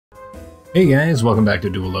Hey guys, welcome back to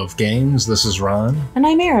Dual Loaf Games. This is Ron. And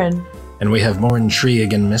I'm Erin. And we have more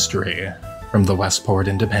intrigue and mystery from the Westport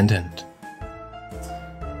Independent.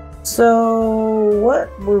 So,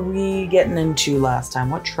 what were we getting into last time?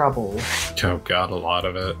 What trouble? Oh god, a lot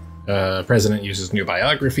of it. President uses new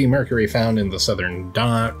biography, Mercury found in the southern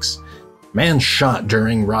docks. Man shot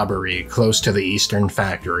during robbery close to the eastern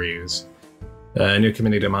factories. New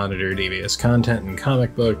committee to monitor devious content in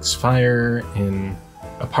comic books, fire in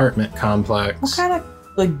apartment complex. What kind of,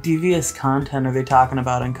 devious content are they talking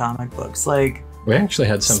about in comic books? Like, we actually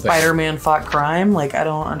had something... Spider-Man fought crime? Like, I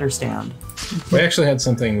don't understand. We actually had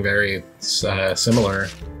something very similar.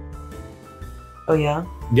 Oh, yeah?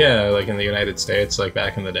 Yeah, like in the United States, like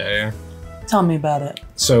back in the day. Tell me about it.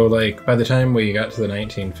 So, like, by the time we got to the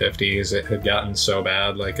 1950s, it had gotten so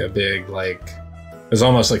bad, like a big, like... It was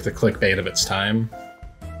almost like the clickbait of its time.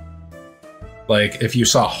 Like, if you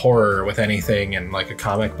saw horror with anything in, like, a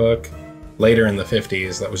comic book, later in the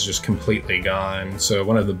 50s, that was just completely gone. So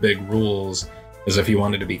one of the big rules is if you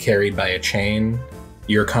wanted to be carried by a chain,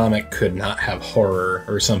 your comic could not have horror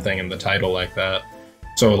or something in the title like that.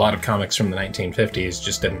 So a lot of comics from the 1950s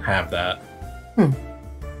just didn't have that.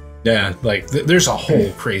 Yeah, like, there's a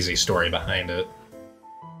whole crazy story behind it.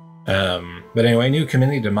 But anyway, new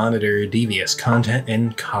committee to monitor devious content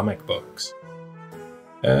in comic books.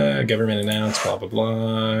 Government announced, blah, blah,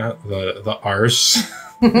 blah. The arse.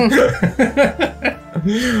 The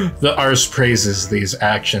arse praises these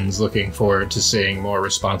actions, looking forward to seeing more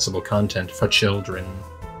responsible content for children.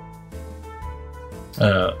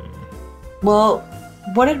 Well,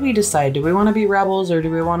 what did we decide? Do we want to be rebels or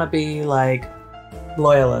do we want to be, like,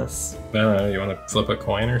 loyalists? I don't know, you want to flip a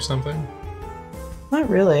coin or something? Not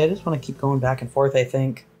really. I just want to keep going back and forth, I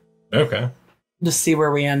think. Okay. Just see where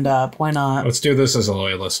we end up. Why not? Let's do this as a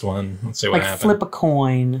loyalist one. Let's see what happens. Flip a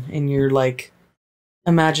coin in your, like,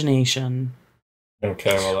 imagination.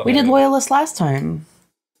 Okay, well... We did loyalist last time.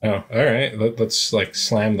 Oh, alright. Let's, like,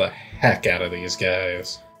 slam the heck out of these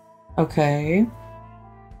guys. Okay.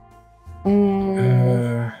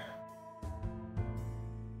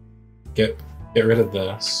 Get rid of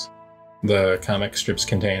this. The comic strips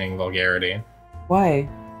containing vulgarity. Why?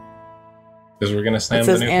 Because we're gonna slam it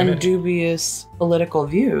says, the new and committee. Dubious political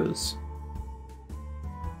views.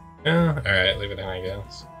 Yeah, alright, leave it in, I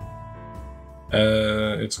guess.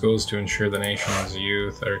 Its goal is to ensure the nation's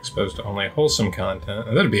youth are exposed to only wholesome content.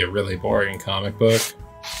 That'd be a really boring comic book.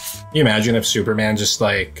 Can you imagine if Superman just,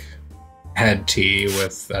 like, had tea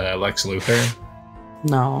with Lex Luthor?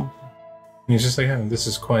 No. He's just like, oh, this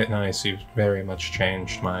is quite nice. You've very much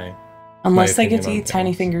changed my... Unless they get to eat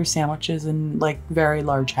tiny finger sandwiches and, like, very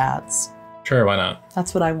large hats. Sure, why not?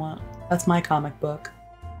 That's what I want. That's my comic book.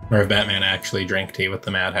 Or if Batman actually drank tea with the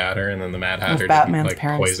Mad Hatter, and then the Mad Hatter if Batman's didn't, like,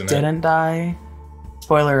 parents poison didn't die.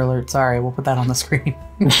 Spoiler alert, sorry, we'll put that on the screen.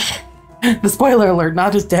 The spoiler alert,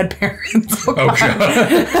 not just dead parents. Oh god.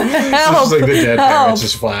 Help, just like the dead parents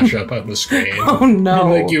just flash up on the screen. Oh no.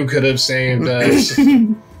 Like, you could have saved us.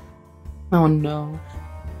 Oh no.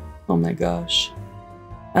 Oh my gosh.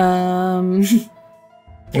 Let's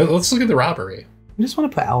look at the robbery. I just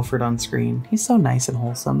want to put Alfred on screen. He's so nice and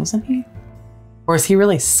wholesome, isn't he? Or is he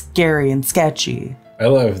really scary and sketchy? I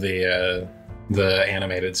love the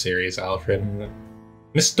animated series Alfred.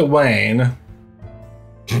 Mr. Wayne.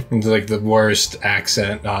 It's like the worst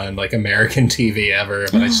accent on, like, American TV ever,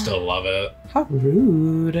 but I still love it. How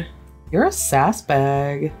rude. You're a sass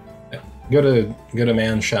bag. Yeah. Go to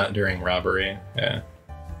man shot during robbery. Yeah.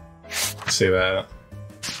 See that.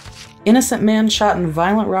 Innocent man shot in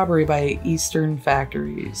violent robbery by Eastern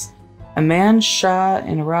factories. A man shot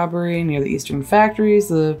in a robbery near the Eastern factories.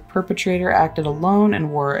 The perpetrator acted alone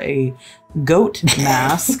and wore a goat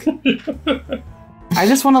mask. I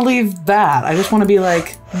just want to leave that. I just want to be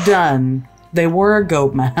like, done. They wore a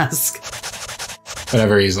goat mask.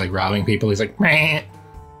 Whenever he's, like, robbing people, he's like, meh.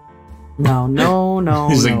 No.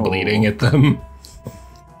 He's, like, bleeding at them.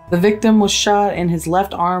 The victim was shot in his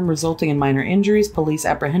left arm, resulting in minor injuries. Police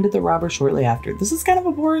apprehended the robber shortly after. This is kind of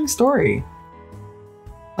a boring story.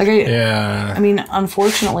 Like, I mean,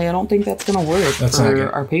 unfortunately, I don't think that's going to work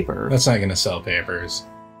for our paper. That's not going to sell papers.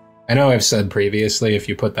 I know I've said previously, if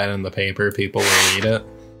you put that in the paper, people will read it.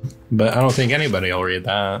 But I don't think anybody will read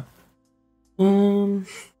that. Well,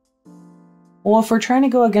 if we're trying to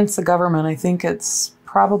go against the government, I think it's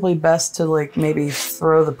probably best to, like, maybe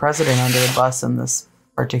throw the president under the bus in this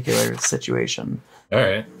particular situation. All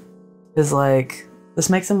right. Is, like, this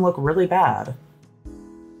makes him look really bad.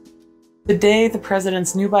 Today, the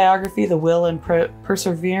president's new biography, The Will and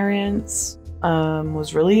Perseverance,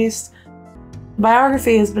 was released.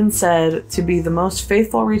 Biography has been said to be the most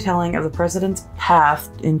faithful retelling of the president's path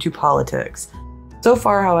into politics. So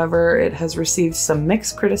far, however, it has received some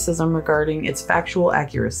mixed criticism regarding its factual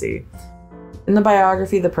accuracy. In the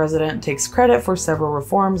biography, the president takes credit for several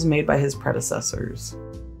reforms made by his predecessors.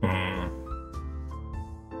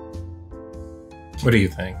 What do you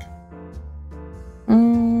think?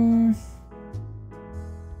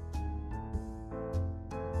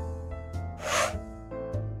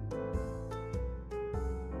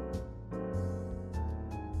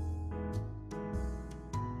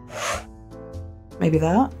 Maybe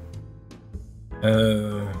that?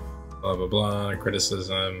 Blah, blah, blah,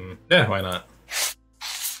 criticism. Yeah, why not?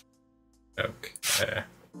 Okay.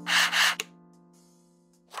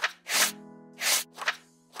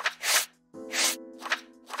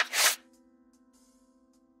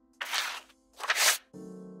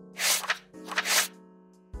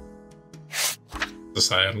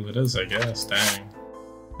 Societal it is, I guess. Dang.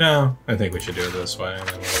 No, I think we should do it this way, and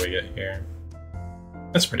then what do we get here?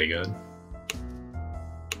 That's pretty good.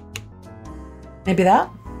 Maybe that?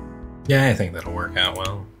 Yeah, I think that'll work out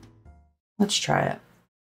well. Let's try it.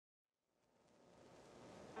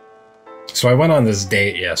 So I went on this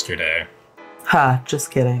date yesterday. Ha, just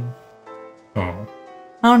kidding. Oh.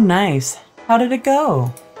 Oh, nice. How did it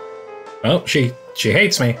go? Well, she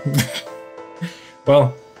hates me.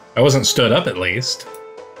 Well, I wasn't stood up at least.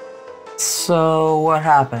 So, what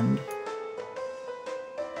happened?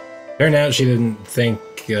 Turned out she didn't think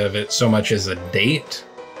of it so much as a date.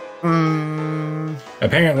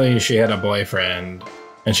 Apparently she had a boyfriend,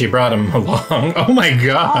 and she brought him along. Oh my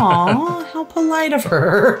god! Aw, how polite of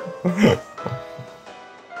her. At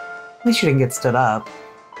least you didn't get stood up.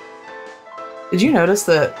 Did you notice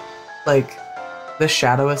that, like, the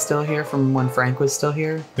shadow is still here from when Frank was still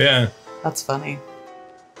here? Yeah. That's funny.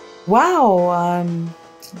 Wow,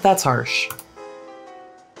 that's harsh.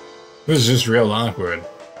 It was just real awkward.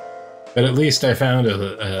 But at least I found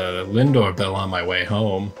a Lindor bell on my way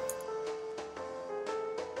home.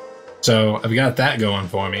 So I've got that going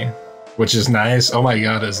for me, which is nice. Oh my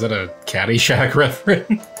god, is that a Caddyshack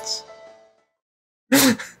reference?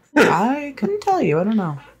 I couldn't tell you, I don't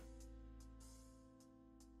know.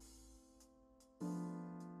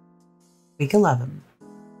 Week 11.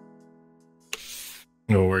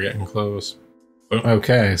 Oh, we're getting close.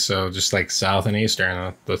 Okay, so just like south and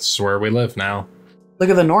eastern, that's where we live now. Look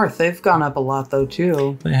at the north, they've gone up a lot though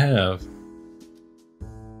too. They have.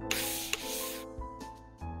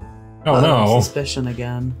 Oh no. Suspicion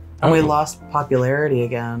again. And we lost popularity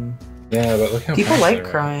again. Yeah, but look how people like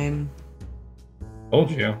crime. Told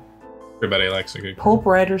you. Everybody likes a good crime. Pulp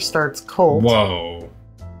writer starts cult. Whoa.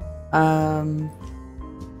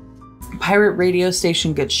 Pirate radio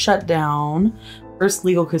station gets shut down. First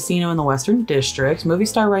legal casino in the Western District. Movie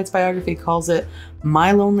star writes biography, calls it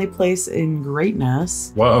My Lonely Place in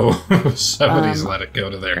Greatness. Whoa. Somebody's let it go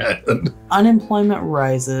to their head. Unemployment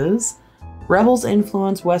rises. Rebels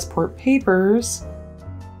influence Westport papers.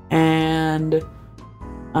 And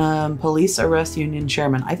police arrest union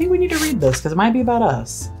chairman. I think we need to read this because it might be about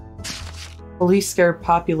us. Police scare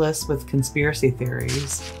populace with conspiracy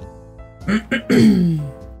theories.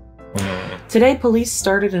 Today, police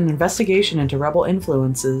started an investigation into rebel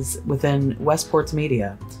influences within Westport's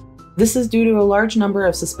media. This is due to a large number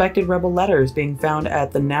of suspected rebel letters being found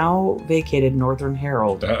at the now vacated Northern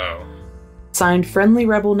Herald. Uh-oh. Signed Friendly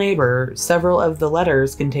Rebel Neighbor, several of the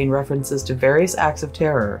letters contain references to various acts of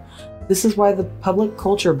terror. This is why the public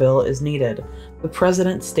culture bill is needed, the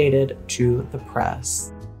president stated to the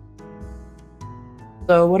press.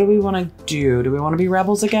 So what do we want to do? Do we want to be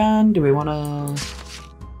rebels again? Do we want to,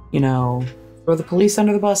 you know, throw the police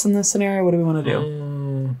under the bus in this scenario? What do we want to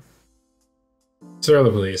do? Throw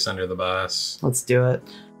the police under the bus. Let's do it.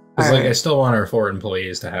 Because I still want our 4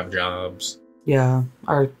 employees to have jobs. Yeah,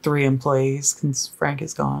 our 3 employees, since Frank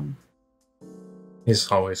is gone.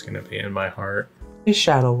 He's always going to be in my heart. His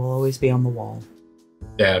shadow will always be on the wall.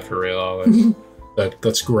 Yeah, for real.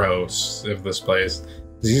 That's gross, if this place...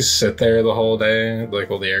 Does he just sit there the whole day,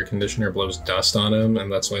 like while the air conditioner blows dust on him,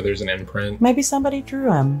 and that's why there's an imprint? Maybe somebody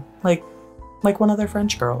drew him, like one of their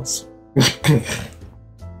French girls.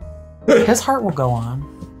 His heart will go on.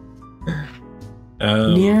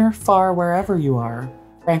 Near, far, wherever you are,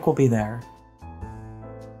 Frank will be there.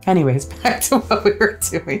 Anyways, back to what we were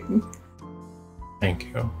doing. Thank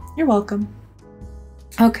you. You're welcome.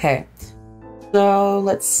 Okay, so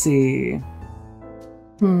let's see.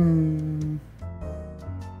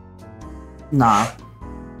 Nah.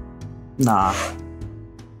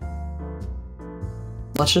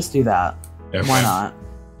 Let's just do that. Why not?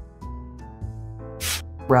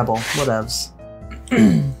 Rebel, whatevs.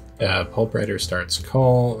 Pulp writer starts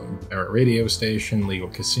cult, radio station, legal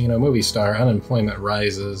casino, movie star, unemployment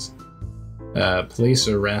rises, police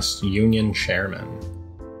arrest union chairman.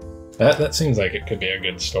 That seems like it could be a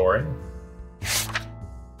good story.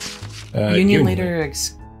 Union leader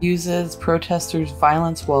excuses protesters'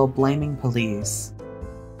 violence while blaming police.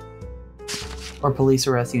 Or police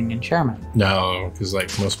arrest union chairman. No, because like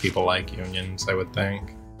most people like unions, I would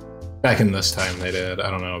think. Back in this time they did. I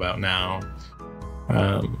don't know about now.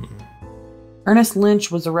 Ernest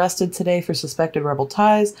Lynch was arrested today for suspected rebel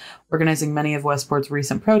ties. Organizing many of Westport's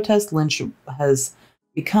recent protests, Lynch has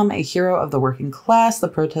become a hero of the working class. The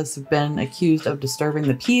protests have been accused of disturbing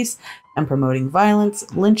the peace and promoting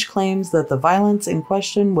violence. Lynch claims that the violence in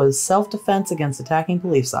question was self-defense against attacking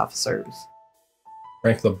police officers.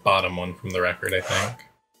 Rank the bottom one from the record, I think.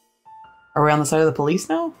 Are we on the side of the police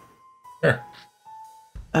now? Sure.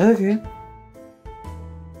 Okay.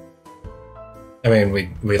 I mean,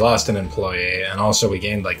 we lost an employee, and also we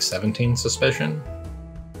gained like 17 suspicion.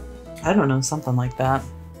 I don't know, something like that.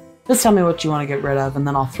 Just tell me what you want to get rid of, and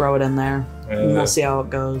then I'll throw it in there, and we'll see how it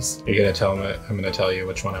goes. You're gonna tell me. I'm gonna tell you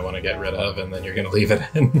which one I want to get rid of, and then you're gonna leave it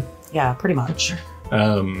in. Yeah, pretty much.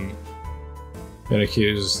 Been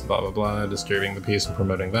accused, blah blah blah, disturbing the peace and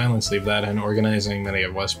promoting violence. Leave that in. Organizing many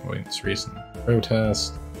of West Point's recent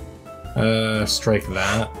protests. Strike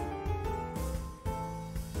that.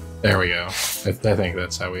 There we go. I think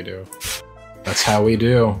that's how we do. That's how we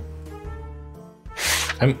do.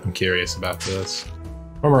 I'm curious about this.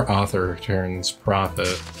 Former author turns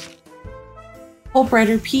prophet. Pulp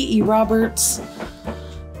writer P.E. Roberts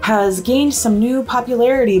has gained some new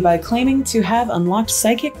popularity by claiming to have unlocked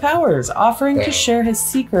psychic powers. Offering to share his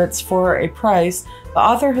secrets for a price, the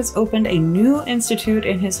author has opened a new institute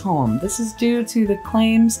in his home. This is due to the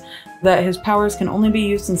claims that his powers can only be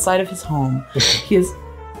used inside of his home. He has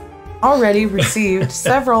already received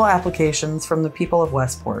several applications from the people of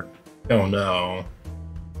Westport. Oh no.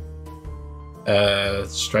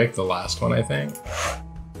 Strike the last one, I think.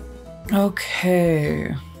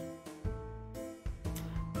 Okay.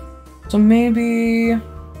 So maybe...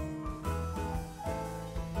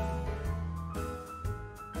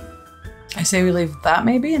 I say we leave that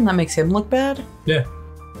maybe, and that makes him look bad? Yeah.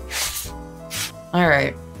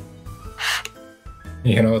 Alright.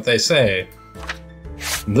 You know what they say.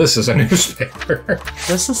 This is a newspaper.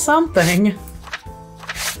 This is something.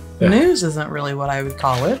 Yeah. News isn't really what I would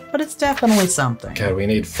call it, but it's definitely something. God, we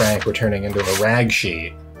need Frank returning into a rag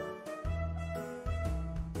sheet.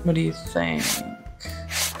 What do you think?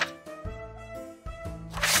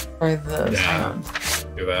 Try this. Yeah,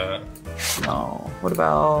 do that. No. What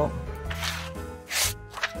about...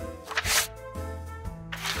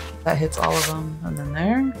 That hits all of them, and then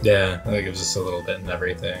there? Yeah, that gives us a little bit in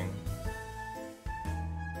everything.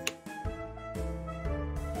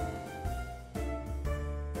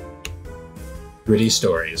 Gritty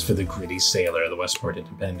stories for the gritty sailor of the Westport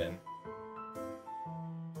Independent.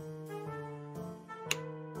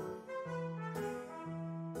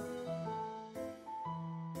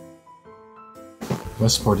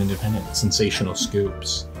 Westport Independent, sensational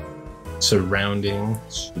scoops surrounding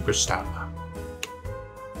superstar.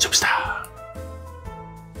 Superstar!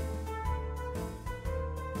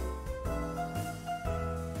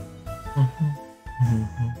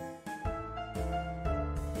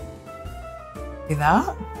 See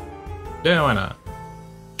that? Yeah, why not?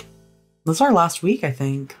 This is our last week, I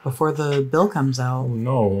think, before the bill comes out. Oh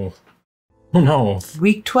no. Oh no.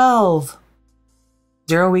 Week 12.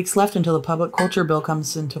 0 weeks left until the public culture bill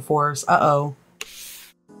comes into force. Uh-oh.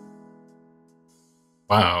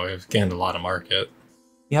 Wow, we've gained a lot of market.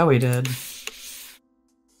 Yeah, we did.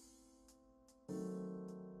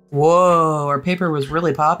 Whoa, our paper was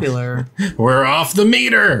really popular. We're off the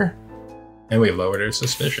meter! And we lowered our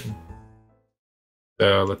suspicion.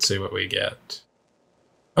 So let's see what we get.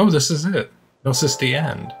 Oh, this is it. This is the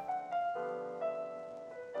end.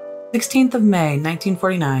 16th of May,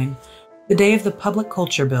 1949. The day of the public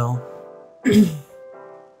culture bill. In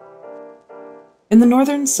the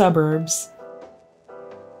northern suburbs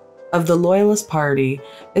of the Loyalist Party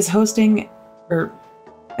is hosting...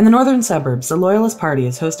 In the northern suburbs, the Loyalist Party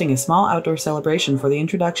is hosting a small outdoor celebration for the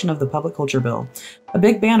introduction of the public culture bill. A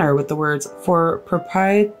big banner with the words, "For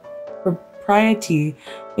Propriety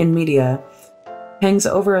in Media," hangs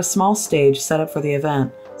over a small stage set up for the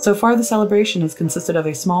event. So far, the celebration has consisted of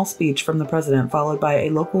a small speech from the president, followed by a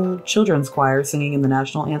local children's choir singing in the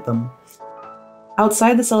national anthem.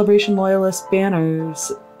 Outside the celebration, Loyalist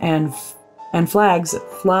banners and flags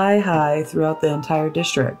fly high throughout the entire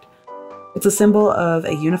district. It's a symbol of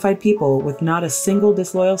a unified people, with not a single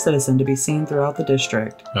disloyal citizen to be seen throughout the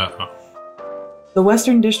district. Uh-oh. The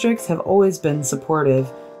Western districts have always been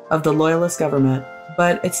supportive of the Loyalist government,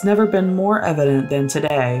 but it's never been more evident than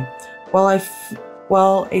today.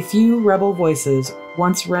 While a few rebel voices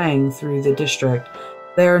once rang through the district,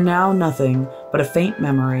 they are now nothing but a faint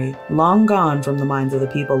memory, long gone from the minds of the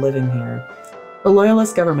people living here. The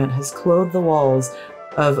Loyalist government has clothed the walls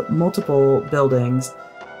of multiple buildings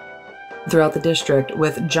throughout the district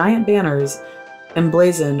with giant banners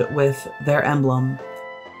emblazoned with their emblem.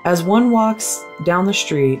 As one walks down the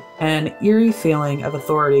street, an eerie feeling of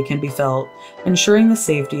authority can be felt, ensuring the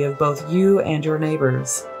safety of both you and your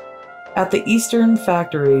neighbors. At the Eastern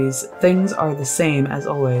factories, things are the same as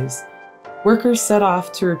always. Workers set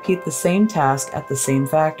off to repeat the same task at the same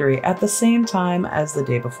factory at the same time as the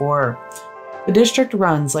day before. The district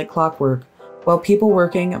runs like clockwork, while people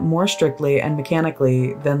working more strictly and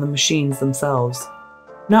mechanically than the machines themselves.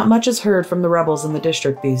 Not much is heard from the rebels in the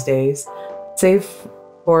district these days, save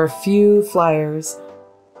for a few flyers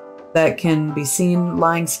that can be seen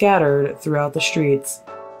lying scattered throughout the streets.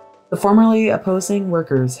 The formerly opposing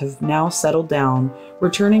workers have now settled down,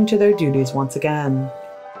 returning to their duties once again.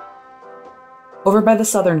 Over by the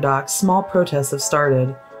southern docks, small protests have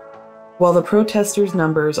started. While the protesters'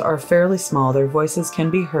 numbers are fairly small, their voices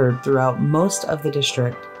can be heard throughout most of the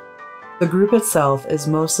district. The group itself is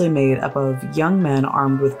mostly made up of young men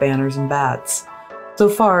armed with banners and bats. So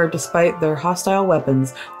far, despite their hostile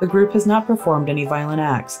weapons, the group has not performed any violent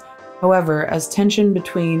acts. However, as tension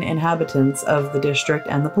between inhabitants of the district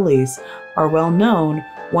and the police are well known,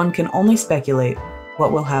 one can only speculate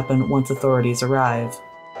what will happen once authorities arrive.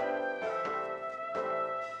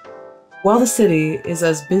 While the city is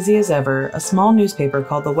as busy as ever, a small newspaper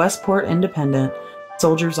called the Westport Independent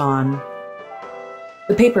soldiers on.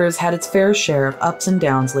 The paper has had its fair share of ups and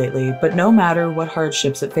downs lately, but no matter what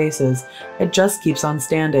hardships it faces, it just keeps on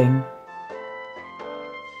standing.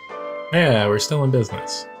 Yeah, we're still in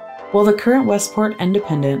business. While the current Westport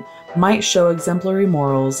Independent might show exemplary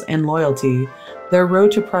morals and loyalty, their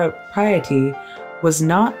road to propriety was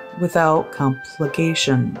not without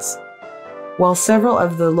complications. While several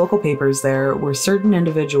of the local papers there were certain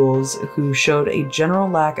individuals who showed a general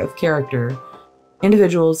lack of character,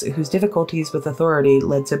 individuals whose difficulties with authority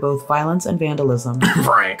led to both violence and vandalism.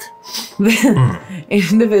 Frank.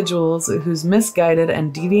 Individuals whose misguided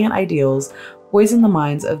and deviant ideals poisoned the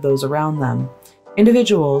minds of those around them.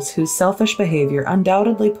 Individuals whose selfish behavior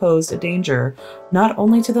undoubtedly posed a danger not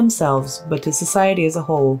only to themselves, but to society as a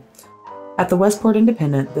whole. At the Westport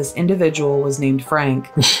Independent, this individual was named Frank.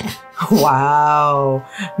 Wow.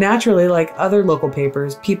 Naturally, like other local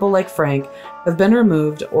papers, people like Frank have been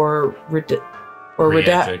removed or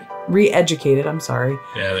re-educated,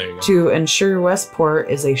 Yeah, there you go. to ensure Westport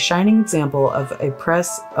is a shining example of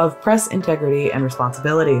press integrity and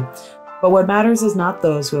responsibility. But what matters is not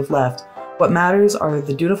those who have left. What matters are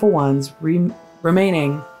the dutiful ones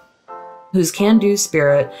remaining, whose can-do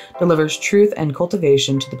spirit delivers truth and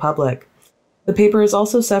cultivation to the public. The paper has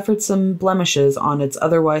also suffered some blemishes on its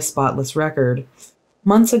otherwise spotless record.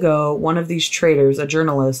 Months ago, one of these traitors, a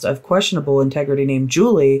journalist of questionable integrity named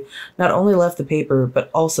Julie, not only left the paper,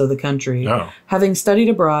 but also the country. Oh. Having studied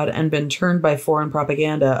abroad and been turned by foreign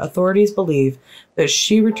propaganda, authorities believe that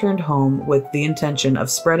she returned home with the intention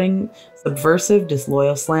of spreading subversive,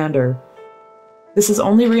 disloyal slander. This is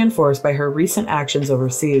only reinforced by her recent actions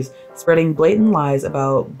overseas, spreading blatant lies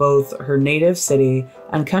about both her native city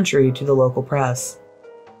and country to the local press.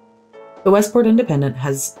 The Westport Independent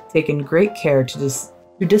has taken great care to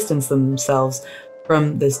distance themselves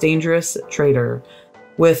from this dangerous traitor,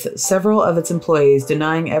 with several of its employees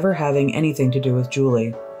denying ever having anything to do with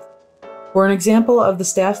Julie. For an example of the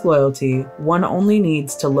staff's loyalty, one only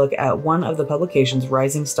needs to look at one of the publication's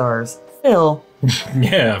rising stars, Phil.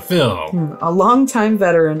 Yeah, Phil. A longtime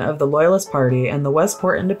veteran of the Loyalist Party and the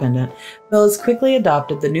Westport Independent, Phil has quickly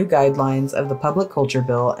adopted the new guidelines of the Public Culture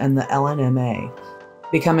Bill and the LNMA,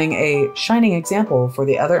 becoming a shining example for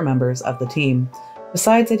the other members of the team.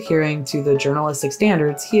 Besides adhering to the journalistic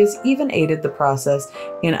standards, he has even aided the process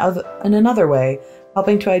in another way,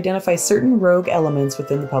 helping to identify certain rogue elements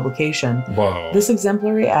within the publication. Whoa. This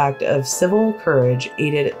exemplary act of civil courage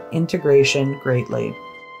aided integration greatly.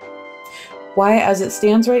 Why, as it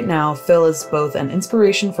stands right now, Phil is both an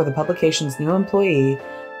inspiration for the publication's new employees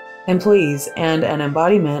and an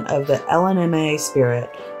embodiment of the LNMA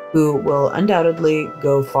spirit, who will undoubtedly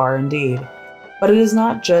go far indeed. But it is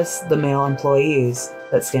not just the male employees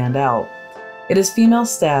that stand out. Its female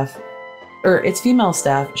staff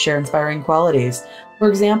share inspiring qualities. For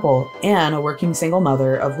example, Anne, a working single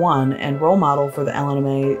mother of one and role model for the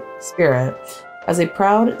LNMA spirit, as a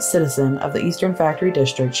proud citizen of the Eastern Factory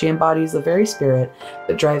District, she embodies the very spirit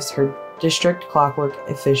that drives her district clockwork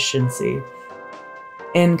efficiency.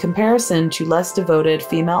 In comparison to less devoted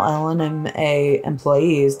female LNMA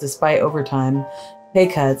employees, despite overtime, pay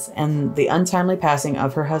cuts, and the untimely passing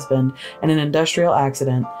of her husband in an industrial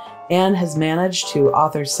accident, Anne has managed to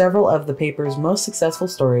author several of the paper's most successful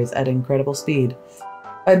stories at incredible speed.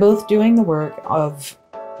 By both doing the work of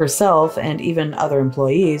herself and even other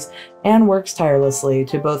employees, Anne works tirelessly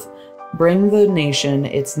to both bring the nation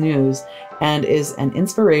its news and is an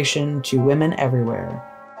inspiration to women everywhere.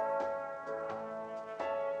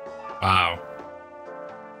 Wow.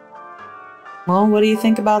 Well, what do you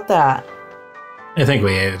think about that? I think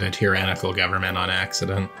we hated a tyrannical government on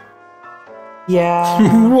accident.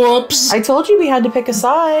 Yeah. Whoops! I told you we had to pick a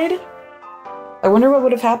side. I wonder what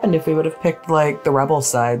would have happened if we would have picked, like, the rebel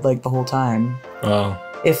side, like, the whole time. Well,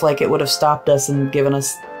 If, like, it would have stopped us and given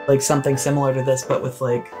us, like, something similar to this, but with,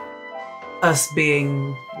 like, us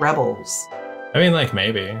being rebels. I mean, like,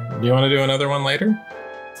 maybe. Do you want to do another one later?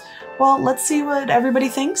 Well, let's see what everybody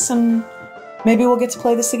thinks, and maybe we'll get to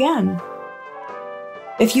play this again.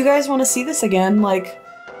 If you guys want to see this again, like,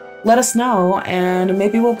 let us know, and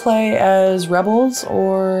maybe we'll play as rebels,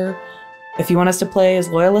 or if you want us to play as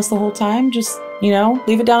loyalists the whole time, just, you know,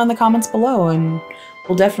 leave it down in the comments below, and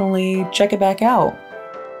we'll definitely check it back out.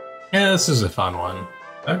 Yeah, this is a fun one.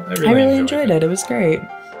 I really enjoyed it. It was great.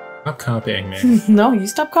 Stop copying me. No, you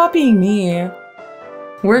stop copying me.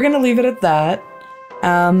 We're going to leave it at that.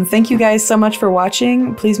 Thank you guys so much for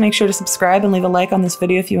watching. Please make sure to subscribe and leave a like on this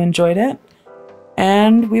video if you enjoyed it.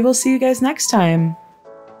 And we will see you guys next time.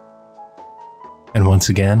 And once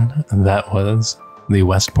again, that was the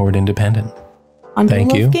Westport Independent. On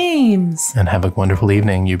Thank you. Games. And have a wonderful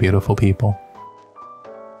evening, you beautiful people.